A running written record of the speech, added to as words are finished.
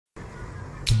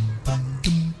வணக்கம்.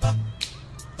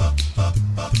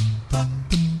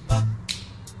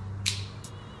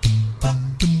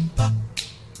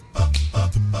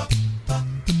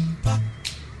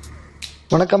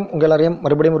 உங்கள் எல்லாரையும்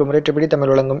மறுபடியும் ஒரு முறை ட்ரிபிடி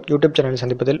தமிழ் வழங்கும் யூடியூப் சேனலில்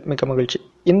சந்திப்பதில் மிக்க மகிழ்ச்சி.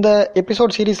 இந்த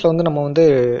எபிசோட் சீரீஸில் நம்ம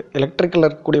எலக்ட்ரிக்கல்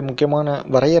இருக்கக்கூடிய முக்கியமான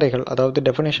வரையறைகள், அதாவது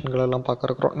டெஃபினேஷன்கள் எல்லாம் பார்க்க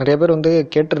இருக்கிறோம். நிறைய பேர்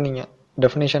கேட்டிருந்தீங்க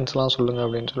டெஃபினேஷன்ஸ்லாம் சொல்லுங்கள்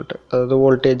அப்படின்னு சொல்லிட்டு. அதாவது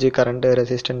வோல்டேஜ், கரண்ட்டு,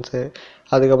 ரெசிஸ்டன்ஸு,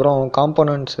 அதுக்கப்புறம்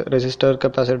காம்போனன்ட்ஸ், ரெசிஸ்டர்,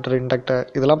 கெப்பாசிட்டர், இண்டக்டர்,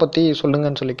 இதெல்லாம் பற்றி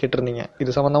சொல்லுங்கன்னு சொல்லி கேட்டிருந்தீங்க.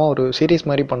 இது சம்மந்தமாக ஒரு சீரீஸ்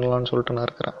மாதிரி பண்ணலான்னு சொல்லிட்டு நான்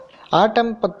இருக்கிறேன்.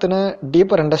 ஆட்டம் பற்றின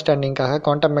டீப்பர் அண்டர்ஸ்டாண்டிங்காக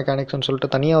குவாண்டம் மெக்கானிக்ஸ்னு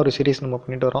சொல்லிட்டு தனியாக ஒரு சீரீஸ் நம்ம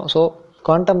பண்ணிட்டு வரோம். ஸோ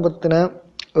குவாண்டம் பற்றின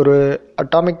ஒரு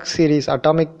அட்டாமிக் சீரீஸ்,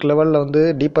 அட்டாமிக் லெவலில்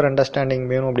டீப்பர் அண்டர்ஸ்டாண்டிங்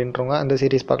வேணும் அப்படின்றவங்க அந்த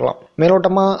சீரீஸ் பார்க்கலாம்.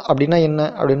 மேலோட்டமாக அப்படின்னா என்ன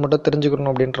அப்படின்னு மட்டும்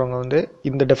தெரிஞ்சுக்கணும் அப்படின்றவங்க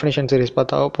இந்த டெஃபினேஷன் சீரீஸ்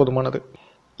பார்த்தா போதுமானது.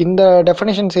 இந்த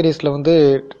டெஃபினேஷன் சீரீஸில்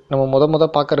நம்ம முத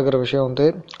பார்க்க இருக்கிற விஷயம்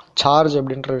சார்ஜ்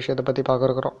அப்படின்ற விஷயத்தை பற்றி பார்க்க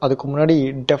இருக்கிறோம். அதுக்கு முன்னாடி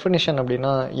டெஃபினேஷன்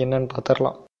அப்படின்னா என்னன்னு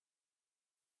பார்த்துடலாம்.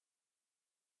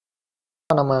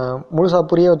 நம்ம முழுசாக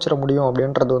புரிய வச்சிட முடியும்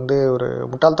அப்படின்றது ஒரு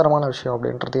முட்டாள்தனமான விஷயம்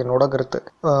அப்படின்றது என்னோட கருத்து.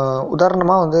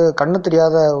 உதாரணமாக கண்ணு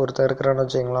தெரியாத ஒருத்தர் இருக்கிறான்னு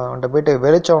வச்சுங்களேன். அவன்கிட்ட போயிட்டு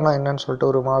வெளிச்சம்னா என்னன்னு சொல்லிட்டு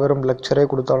ஒரு மாபெரும் லெக்சரே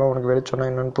கொடுத்தாலும் அவனுக்கு வெளிச்சம்னா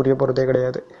என்னன்னு புரிய போகிறதே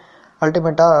கிடையாது.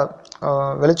 அல்டிமேட்டாக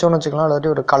வெளிச்சம்னு வச்சுக்கலாம், இல்லாட்டி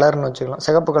ஒரு கலர்னு வச்சுக்கலாம்.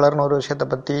 சிகப்பு கலர்னு ஒரு விஷயத்தை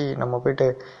பற்றி நம்ம போயிட்டு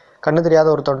கண்ணு தெரியாத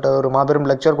ஒருத்தன்ட்ட ஒரு மாபெரும்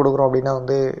லெக்சர் கொடுக்குறோம் அப்படின்னா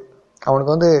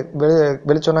அவனுக்கு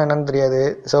வெளிச்சம்னா என்னன்னு தெரியாது,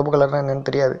 சிவப்பு கலர்னா என்னன்னு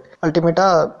தெரியாது.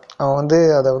 அல்டிமேட்டாக அவன்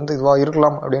அதை இதுவாக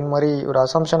இருக்கலாம் அப்படின்னு மாதிரி ஒரு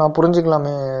அசம்ஷனாக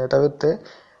புரிஞ்சுக்கலாமே தவிர்த்து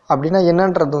அப்படின்னா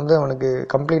என்னன்றது அவனுக்கு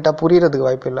கம்ப்ளீட்டாக புரியறதுக்கு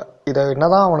வாய்ப்பு இல்லை. இதை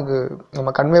என்னதான் அவனுக்கு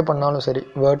நம்ம கன்வே பண்ணாலும் சரி,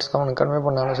 வேர்ட்ஸ் அவனுக்கு கன்வே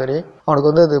பண்ணாலும் சரி,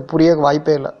 அவனுக்கு அது புரிய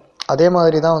வாய்ப்பே இல்லை. அதே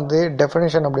மாதிரி தான்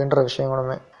டெஃபினேஷன் அப்படின்ற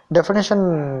விஷயங்களுமே. டெஃபினேஷன்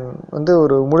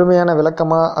ஒரு முழுமையான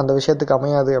விளக்கமாக அந்த விஷயத்துக்கு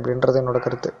அமையாது அப்படின்றது என்னோட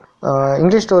கருத்து.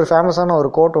 இங்கிலீஷில் ஒரு ஃபேமஸான ஒரு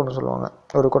கோட் ஒன்று சொல்லுவாங்க,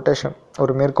 ஒரு கொட்டேஷன்,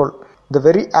 ஒரு மேற்கோள். The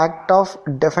very act of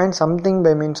define something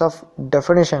by means of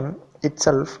definition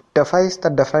itself defies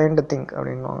the defined thing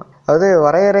அப்படின்வாங்க. அதாவது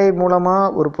வரையறை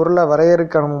மூலமாக ஒரு பொருளை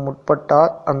வரையறுக்க நம்ம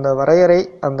முற்பட்டால்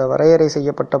அந்த வரையறை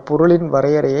செய்யப்பட்ட பொருளின்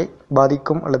வரையறையை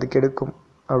பாதிக்கும் அல்லது கெடுக்கும்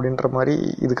அப்படின்ற மாதிரி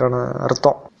இதுக்கான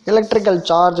அர்த்தம். எலக்ட்ரிக்கல்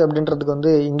சார்ஜ்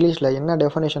அப்படின்றதுக்கு இங்கிலீஷில் என்ன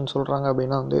டெஃபினேஷன் சொல்கிறாங்க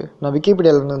அப்படின்னா நான்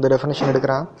விக்கிபீடியாவிலேருந்து இந்த டெஃபினேஷன்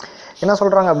எடுக்கிறேன். என்ன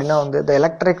சொல்கிறாங்க அப்படின்னா the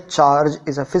electric charge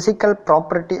is a physical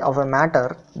property of a matter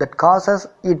that causes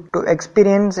it to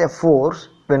experience a force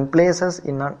when places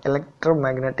in an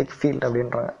electromagnetic field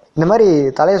அப்படின்றாங்க. இந்த மாதிரி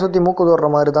தலையை சுற்றி மூக்கு தோடுற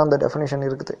மாதிரி தான் இந்த டெஃபினேஷன்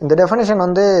இருக்குது. இந்த டெஃபினேஷன்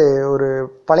ஒரு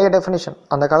பழைய டெஃபினேஷன்.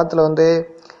 அந்த காலத்தில்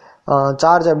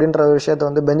சார்ஜ் அப்படின்ற ஒரு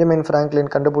விஷயத்தை பெஞ்சமின் ஃப்ராங்க்லின்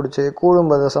கண்டுபிடிச்சி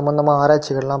கூலும் சம்மந்தமாக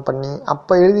ஆராய்ச்சிகள்லாம் பண்ணி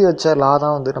அப்போ எழுதி வச்ச லா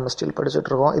தான் நம்ம ஸ்டில் படிச்சுட்டு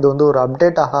இருக்கோம். இது ஒரு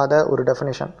அப்டேட் ஆகாத ஒரு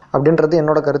டெஃபினேஷன் அப்படின்றது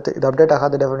என்னோட கருத்து. இது அப்டேட்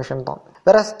ஆகாத டெஃபினேஷன் தான்.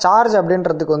 வேற சார்ஜ்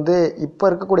அப்படின்றதுக்கு இப்போ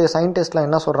இருக்கக்கூடிய சயின்டிஸ்ட்லாம்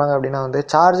என்ன சொல்கிறாங்க அப்படின்னா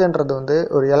சார்ஜ்ன்றது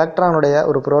ஒரு எலக்ட்ரானுடைய,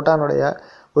 ஒரு புரோட்டானுடைய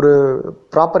ஒரு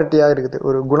ப்ராப்பர்ட்டியாக இருக்குது,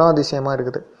 ஒரு குணாதிசயமாக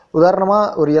இருக்குது.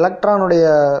 உதாரணமாக ஒரு எலக்ட்ரானுடைய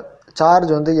சார்ஜ்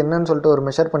என்னன்னு சொல்லிட்டு ஒரு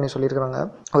மெஷர் பண்ணி சொல்லியிருக்கிறாங்க.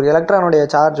 ஒரு எலக்ட்ரானுடைய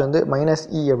சார்ஜ் -E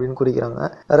அப்படின்னு குறிக்கிறாங்க.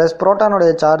 ரெஸ் புரோட்டானுடைய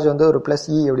சார்ஜ் ஒரு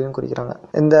 +E அப்படின்னு குறிக்கிறாங்க.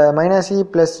 இந்த -E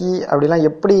 +E அப்படிலாம்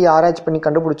எப்படி ஆராய்ச்சி பண்ணி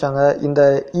கண்டுபிடிச்சாங்க? இந்த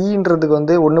ஈன்றதுக்கு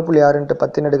 1.6 ×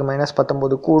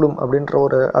 10⁻⁻19 கூடும் அப்படின்ற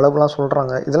ஒரு அளவுலாம்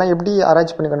சொல்கிறாங்க. இதெல்லாம் எப்படி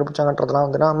ஆராய்ச்சி பண்ணி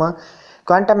கண்டுபிடிச்சாங்கன்றதுலாம் நம்ம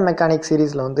குவாண்டம் மெக்கானிக்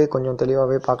சீரீஸில் கொஞ்சம்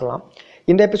தெளிவாகவே பார்க்கலாம்.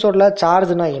 இந்த எபிசோடில்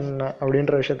சார்ஜ்னா என்ன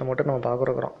அப்படின்ற விஷயத்தை மட்டும் நம்ம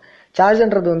பார்க்குறோம்.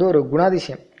 சார்ஜ்ன்றது ஒரு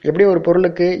குணாதிசயம். எப்படி ஒரு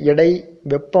பொருளுக்கு எடை,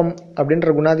 வெப்பம் அப்படின்ற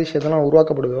குணாதிசயத்தெல்லாம்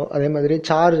உருவாக்கப்படுதோ அதே மாதிரி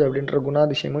சார்ஜ் அப்படின்ற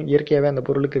குணாதிசயமும் இயற்கையாகவே அந்த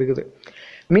பொருளுக்கு இருக்குது.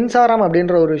 மின்சாரம்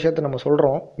அப்படின்ற ஒரு விஷயத்த நம்ம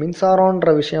சொல்கிறோம்.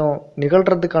 மின்சாரம்ன்ற விஷயம்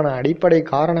நிகழ்கிறதுக்கான அடிப்படை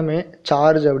காரணமே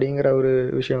சார்ஜ் அப்படிங்கிற ஒரு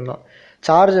விஷயம்தான்.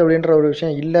 சார்ஜ் அப்படின்ற ஒரு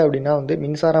விஷயம் இல்லை அப்படின்னா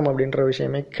மின்சாரம் அப்படின்ற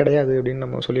விஷயமே கிடையாது அப்படின்னு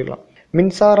நம்ம சொல்லிடலாம்.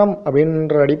 மின்சாரம்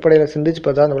அப்படின்ற அடிப்படையில் சிந்திச்சு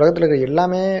பார்த்தா அந்த உலகத்தில் இருக்கிற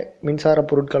எல்லாமே மின்சார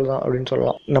பொருட்கள் தான் அப்படின்னு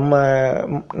சொல்லலாம்.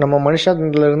 நம்ம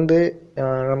மனுஷன்லேருந்து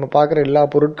நம்ம பார்க்குற எல்லா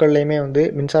பொருட்கள்லையுமே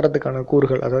மின்சாரத்துக்கான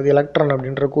கூறுகள், அதாவது எலக்ட்ரான்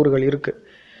அப்படின்ற கூறுகள் இருக்குது.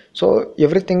 So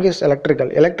every thing is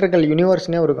electrical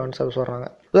யூனிவர்ஸ்னே ஒரு கான்செப்ட் சொல்கிறாங்க.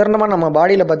 உதாரணமாக நம்ம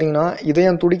பாடியில் பார்த்தீங்கன்னா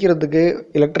இதயம் துடிக்கிறதுக்கு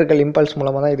எலக்ட்ரிக்கல் இம்பல்ஸ்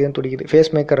மூலமாக தான் இதயம் துடிக்குது.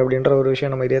 ஃபேஸ் மேக்கர் அப்படின்ற ஒரு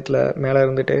விஷயம் நம்ம இதயத்தில் மேலே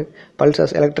இருந்துட்டு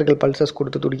எலக்ட்ரிக்கல் பல்சஸ்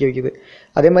கொடுத்து துடிக்க வைக்குது.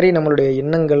 அதே மாதிரி நம்மளுடைய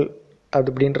எண்ணங்கள்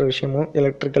அப்படின்ற விஷயமும்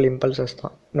எலக்ட்ரிக்கல் இம்பல்சஸ்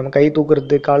தான். நம்ம கை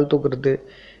தூக்குறது, கால் தூக்குறது,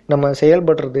 நம்ம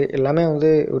செயல்படுறது எல்லாமே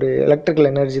ஒரு எலக்ட்ரிக்கல்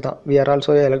எனர்ஜி தான். We are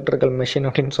also electrical machine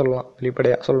அப்படின்னு சொல்லலாம்.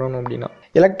 வெளிப்படையாக சொல்லணும் அப்படின்னா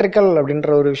எலக்ட்ரிக்கல் அப்படின்ற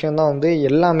ஒரு விஷயம் தான்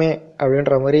எல்லாமே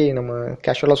அப்படின்ற மாதிரி நம்ம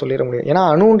கேஷுவலாக சொல்லிட முடியும். ஏன்னா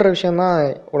அணுன்ற விஷயம் தான்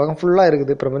உலகம் ஃபுல்லாக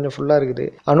இருக்குது, பிரபஞ்சம் ஃபுல்லாக இருக்குது.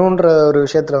 அணுன்ற ஒரு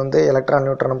விஷயத்தில் எலக்ட்ரான்,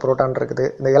 நியூட்ரான், புரோட்டான் இருக்குது.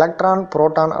 இந்த எலக்ட்ரான்,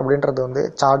 புரோட்டான் அப்படின்றது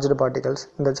சார்ஜ்டு பார்ட்டிகல்ஸ்.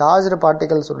 இந்த சார்ஜ்டு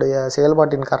பார்ட்டிகல்ஸ் உடைய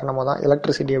செயல்பாட்டின் காரணமாக தான்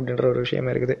எலக்ட்ரிசிட்டி அப்படின்ற ஒரு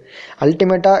விஷயமே இருக்குது.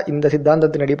 அல்டிமேட்டாக இந்த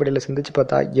சித்தாந்தத்தின் அடிப்படையில் சிந்திச்சு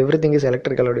பார்த்தா எவ்ரி திங் இஸ்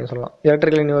எலக்ட்ரிக்கல் அப்படின்னு சொல்லலாம்.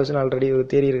 எலக்ட்ரிக்கல் யூனிவர்ஸ்னு ஆல்ரெடி ஒரு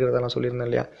தியரி இருக்கிறத நான் சொல்லியிருந்தேன்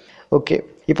இல்லையா? ஓகே,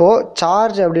 இப்போது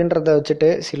சார்ஜ் அப்படின்றத வச்சுட்டு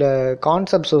சில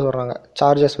கான்செப்ட்ஸ் சொல்கிறாங்க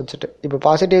சார்ஜஸ் வச்சுட்டு. இப்போ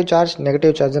பாசிட்டிவ் சார்ஜ்,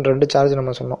 நெகட்டிவ் சார்ஜ்னு 2 சார்ஜ்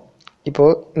நம்ம சொன்னோம்.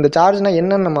 இப்போது இந்த சார்ஜ்னால்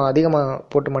என்னன்னு நம்ம அதிகமாக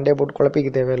போட்டு மண்டையை போட்டு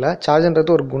குழப்பிக்க தேவையில்லை.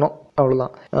 சார்ஜ்ன்றது ஒரு குணம்,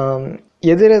 அவ்வளோதான்.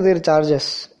 எதிர்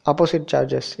சார்ஜஸ், ஆப்போசிட்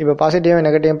சார்ஜஸ், இப்போ பாசிட்டிவும்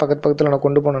நெகட்டிவும் பக்கத்தில் நான்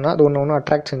கொண்டு போனோன்னா அது ஒன்று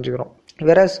அட்ராக்ட் செஞ்சுக்கிறோம்.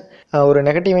 வேறஸ் ஒரு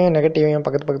நெகட்டிவையும்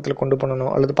பக்கத்தில் கொண்டு பண்ணணும்,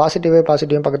 அல்லது பாசிட்டிவையும்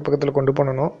பக்கத்தில் கொண்டு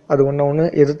பண்ணணும், அது ஒன்று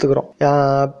எதிர்த்துக்கிறோம்.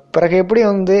 பிறகு எப்படி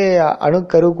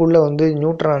அணுக்கருக்குள்ளே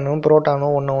நியூட்ரானும்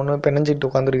புரோட்டானும் ஒன்று பிணைஞ்சிட்டு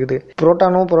உட்காந்துருக்குது.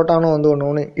 புரோட்டானும்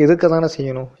ஒன்று எதுக்க தானே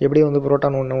செய்யணும். எப்படி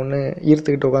புரோட்டான் ஒன்று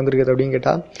ஈர்த்துக்கிட்டு உட்காந்துருக்குது அப்படின்னு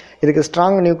கேட்டால், இதுக்கு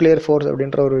ஸ்ட்ராங் நியூக்ளியர் ஃபோர்ஸ்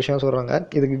அப்படின்ற ஒரு விஷயம் சொல்கிறாங்க.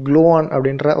 இதுக்கு குளூவான்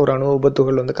அப்படின்ற ஒரு அணு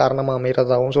விபத்துகள் காரணமாக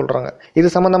அமைகிறதாகவும் சொல்கிறாங்க. இது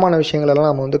சம்மந்தமான விஷயங்களெல்லாம்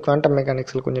நம்ம குவாண்டம்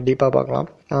மெக்கானிக்ஸில் கொஞ்சம் டீப்பாக பார்க்கலாம்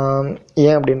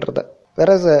ஏன் அப்படின்றத.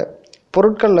 வேற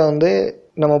பொருட்களில்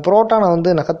நம்ம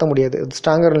புரோட்டானை நகர்த்த முடியாது,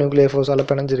 ஸ்ட்ராங்கர் நியூக்ளியர் ஃபோர்ஸால்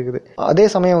பிணைஞ்சிருக்குது. அதே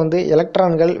சமயம்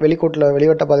எலக்ட்ரான்கள்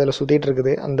வெளிவட்ட பாதையில் சுற்றிட்டு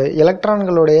இருக்குது. அந்த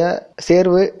எலக்ட்ரான்களுடைய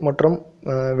சேர்வு மற்றும்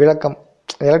விளக்கம்,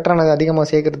 எலக்ட்ரானை அதிகமாக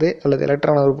சேர்க்கறது அல்லது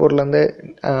எலக்ட்ரானை ஒரு பொருள்லேருந்து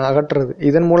அகற்றுறது,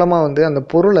 இதன் மூலமாக அந்த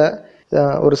பொருளை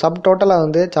ஒரு சப்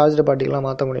டோட்டலாக சார்ஜ்டு பார்ட்டிகளாக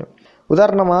மாற்ற முடியும்.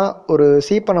 உதாரணமாக ஒரு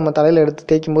சீப்பை நம்ம தலையில் எடுத்து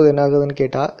தேய்க்கும் போது என்ன ஆகுதுன்னு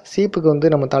கேட்டால்,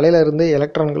 சீப்புக்கு நம்ம தலையிலேருந்து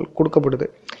எலக்ட்ரான்கள் கொடுக்கப்படுது.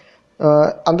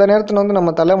 அந்த நேரத்தில்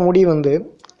நம்ம தலை முடி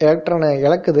எலக்ட்ரானை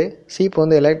இழக்குது,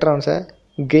 சீப்பு எலக்ட்ரான்ஸை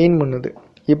கெயின் பண்ணுது.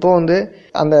 இப்போது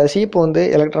அந்த சீப்பு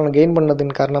எலக்ட்ரானை கெயின்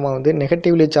பண்ணதின் காரணமாக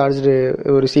நெகட்டிவ்லி சார்ஜ்டு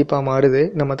ஒரு சீப்பாக மாறுது.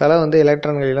 நம்ம தலை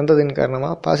எலக்ட்ரான்கள் இழந்ததின்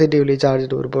காரணமாக பாசிட்டிவ்லி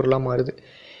சார்ஜ்டு ஒரு பொருளாக மாறுது.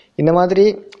 இந்த மாதிரி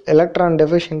எலக்ட்ரான்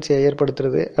டெஃபிஷியன்சியை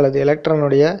ஏற்படுத்துறது அல்லது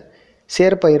எலக்ட்ரானுடைய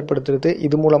சேர்ப்பை ஏற்படுத்துறது,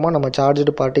 இது மூலமாக நம்ம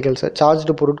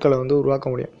சார்ஜ்டு பொருட்களை உருவாக்க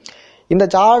முடியும். இந்த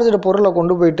சார்ஜ்டு பொருளை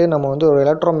கொண்டு போயிட்டு நம்ம ஒரு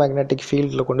எலக்ட்ரோ மேக்னெட்டிக்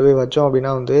ஃபீல்டில் கொண்டு போய் வச்சோம்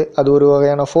அப்படின்னா அது ஒரு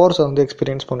வகையான ஃபோர்ஸை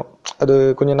எக்ஸ்பீரியன்ஸ் பண்ணும். அது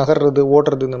கொஞ்சம் நகர்றது,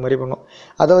 ஓட்டுறது, இந்த மாதிரி பண்ணும்.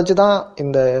 அதை வச்சு தான்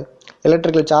இந்த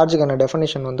எலக்ட்ரிக்கல் சார்ஜுக்கான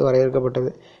டெஃபினிஷன் வரையறுக்கப்பட்டது.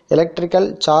 Electrical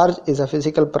charge is a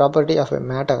physical property of a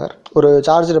matter. ஒரு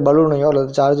சார்ஜ்டு பலூனையோ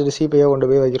அல்லது சார்ஜ்டு சீப்பையோ கொண்டு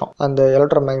போய் வைக்கிறோம் அந்த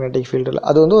எலக்ட்ரோ மேக்னெட்டிக் ஃபீல்டில்.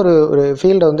 அது ஒரு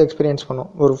ஃபீல்டை எக்ஸ்பீரியன்ஸ் பண்ணும்,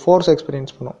 ஒரு ஃபோர்ஸ்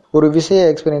எக்ஸ்பீரியன்ஸ் பண்ணும், ஒரு விசையை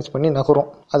எக்ஸ்பீரியன்ஸ் பண்ணி நகரும்.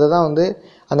 அதை தான்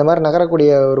அந்த மாதிரி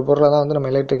நகரக்கூடிய ஒரு பொருளை தான் நம்ம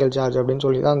எலக்ட்ரிக்கல் சார்ஜ் அப்படின்னு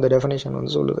சொல்லி தான் அந்த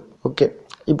டெஃபினேஷன் சொல்லுது. ஓகே,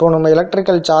 இப்போ நம்ம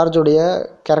எலக்ட்ரிக்கல் சார்ஜுடைய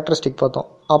கேரக்டரிஸ்டிக் பார்த்தோம்.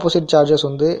 ஆப்போசிட் சார்ஜஸ்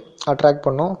அட்ராக்ட்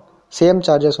பண்ணும், சேம்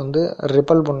சார்ஜஸ்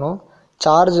ரிப்பல் பண்ணும்.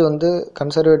 சார்ஜ்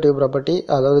கன்சர்வேட்டிவ் ப்ராப்பர்ட்டி,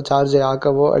 அதாவது சார்ஜை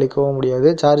ஆக்கவோ அழிக்கவோ முடியாது.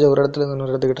 சார்ஜை ஒரு இடத்துல இருந்து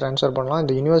இன்னொரு இடத்துக்கு ட்ரான்ஸ்ஃபர் பண்ணலாம்.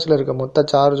 இந்த யூனிவர்ஸில் இருக்க மொத்த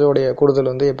சார்ஜோடைய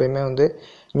கூடுதல் எப்பயுமே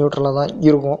நியூட்ரலாக தான்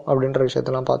இருக்கும் அப்படின்ற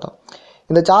விஷயத்தெல்லாம் பார்த்தோம்.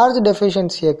 இந்த சார்ஜ்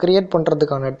டெஃபிஷியன்சியை கிரியேட்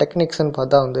பண்ணுறதுக்கான டெக்னிக்ஸ்ன்னு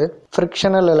பார்த்தா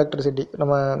ஃப்ரிக்ஷனல் எலக்ட்ரிசிட்டி,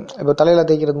 நம்ம இப்போ தலையில்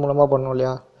தேய்க்கிறது மூலமாக பண்ணோம்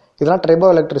இல்லையா, இதெல்லாம் ட்ரைபோ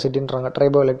எலக்ட்ரிசிட்டின்றாங்க.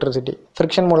 ட்ரைபோ எலக்ட்ரிசிட்டி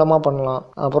ஃப்ரிக்ஷன் மூலமாக பண்ணலாம்.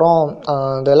 அப்புறம்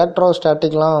இந்த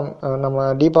எலக்ட்ரோஸ்டாட்டிக்லாம் நம்ம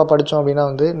டீப்பாக படித்தோம் அப்படின்னா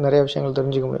நிறைய விஷயங்கள்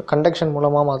தெரிஞ்சுக்க முடியும். கண்டக்ஷன்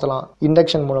மூலமாக மாற்றலாம்,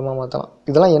 இண்டக்ஷன் மூலமாக மாற்றலாம்.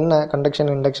 இதெல்லாம் என்ன கண்டக்ஷன்,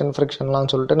 இண்டக்ஷன், ஃப்ரிக்ஷன்லாம்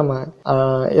சொல்லிட்டு நம்ம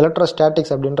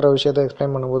எலக்ட்ரோஸ்டாட்டிக்ஸ் அப்படின்ற விஷயத்தை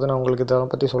எக்ஸ்பிளைன் பண்ணும்போது நான் உங்களுக்கு இதை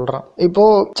பற்றி சொல்கிறேன்.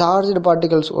 இப்போது சார்ஜ்டு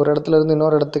பார்ட்டிகல்ஸ் ஒரு இடத்துல இருந்து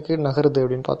இன்னொரு இடத்துக்கு நகருது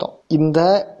அப்படின்னு பார்த்தோம். இந்த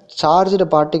சார்ஜ்டு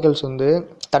பார்ட்டிகல்ஸ்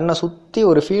தன்னை சுற்றி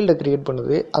ஒரு ஃபீல்டை கிரியேட்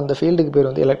பண்ணுது. அந்த ஃபீல்டுக்கு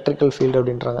பேர் எலக்ட்ரிக்கல் ஃபீல்டு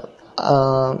அப்படின்றாங்க.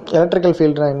 எலக்ட்ரிக்கல்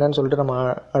ஃபீல்டுனா என்னன்னு சொல்லிட்டு நம்ம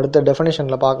அடுத்த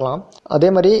டெஃபினேஷனில் பார்க்கலாம். அதே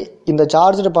மாதிரி இந்த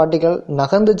சார்ஜ்டு பார்ட்டிகல்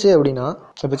நகர்ந்துச்சு அப்படின்னா,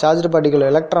 இப்போ சார்ஜ்டு பார்ட்டிகல்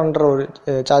எலக்ட்ரான்ற ஒரு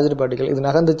சார்ஜ்டு பார்ட்டிகல் இது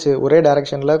நகர்ந்துச்சு, ஒரே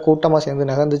டைரக்ஷனில் கூட்டமாக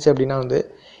சேர்ந்து நகர்ந்துச்சு அப்படின்னா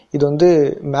இது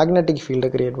மேக்னெட்டிக் ஃபீல்டை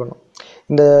கிரியேட் பண்ணும்.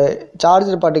 இந்த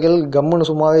சார்ஜ்டு பார்ட்டிகல் கம்முன்னு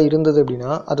சும்மாவே இருந்தது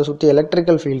அப்படின்னா அதை சுற்றி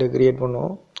எலக்ட்ரிக்கல் ஃபீல்டை கிரியேட்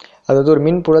பண்ணும், அதாவது ஒரு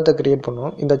மின் புலத்தை கிரியேட்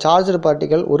பண்ணும். இந்த சார்ஜ்டு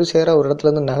பார்ட்டிகல் ஒரு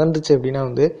இடத்துலேருந்து நகர்ந்துச்சு அப்படின்னா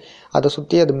அதை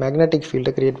சுற்றி அது மேக்னெட்டிக்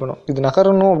ஃபீல்டை கிரியேட் பண்ணும். இது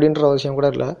நகரணும் அப்படின்ற விஷயம் கூட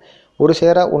இல்லை, ஒரு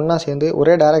ஒன்றா சேர்ந்து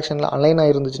ஒரே டைரக்ஷனில்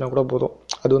அலைனாக இருந்துச்சுன்னா கூட போதும்,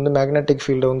 அது மேக்னெட்டிக்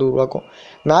ஃபீல்டை உருவாக்கும்.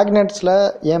 மேக்னெட்ஸில்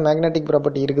ஏன் மேக்னெட்டிக்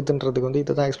ப்ராப்பர்ட்டி இருக்குதுன்றதுக்கு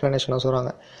இதை தான் எக்ஸ்ப்ளனேஷனாக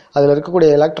சொல்கிறாங்க. அதில்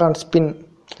இருக்கக்கூடிய எலக்ட்ரான்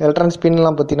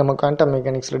ஸ்பின்லாம் பற்றி நம்ம குவாண்டம்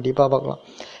மெக்கானிக்ஸில் டீப்பாக பார்க்கலாம்.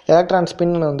 எலக்ட்ரான்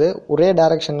ஸ்பின் ஒரே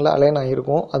டைரக்ஷனில் அலைன்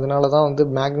ஆகிருக்கும், அதனால தான்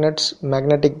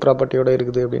மேக்னெட்டிக் ப்ராப்பர்ட்டியோடு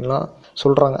இருக்குது அப்படின்லாம்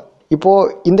சொல்கிறாங்க.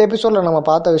 இப்போது இந்த எபிசோடில் நம்ம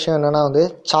பார்த்த விஷயம் என்னென்னா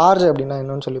சார்ஜ் அப்படின்னா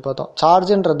என்னன்னு சொல்லி பார்த்தோம்.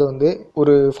 சார்ஜுன்றது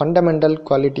ஒரு ஃபண்டமெண்டல்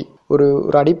குவாலிட்டி, ஒரு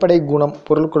அடிப்படை குணம்,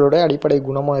 பொருட்களோட அடிப்படை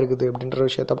குணமாக இருக்குது அப்படின்ற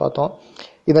விஷயத்த பார்த்தோம்.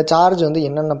 இந்த சார்ஜ்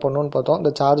என்னென்ன பண்ணுன்னு பார்த்தோம்.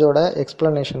 இந்த சார்ஜோட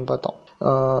எக்ஸ்ப்ளனேஷன் பார்த்தோம்.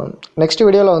 நெக்ஸ்ட்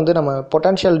வீடியோவில் நம்ம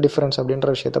பொட்டன்ஷியல் டிஃப்ரென்ஸ் அப்படின்ற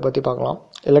விஷயத்தை பற்றி பார்க்கலாம்,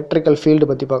 எலக்ட்ரிக்கல் ஃபீல்டு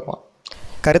பற்றி பார்க்கலாம்.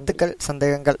 கருத்துக்கள்,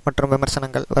 சந்தேகங்கள் மற்றும்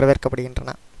விமர்சனங்கள்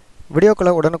வரவேற்கப்படுகின்றன.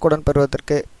 வீடியோக்களை உடனுக்குடன்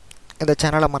பெறுவதற்கு இந்த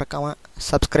சேனலை மறக்காமல்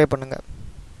சப்ஸ்கிரைப் பண்ணுங்கள்.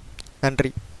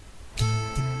 நன்றி.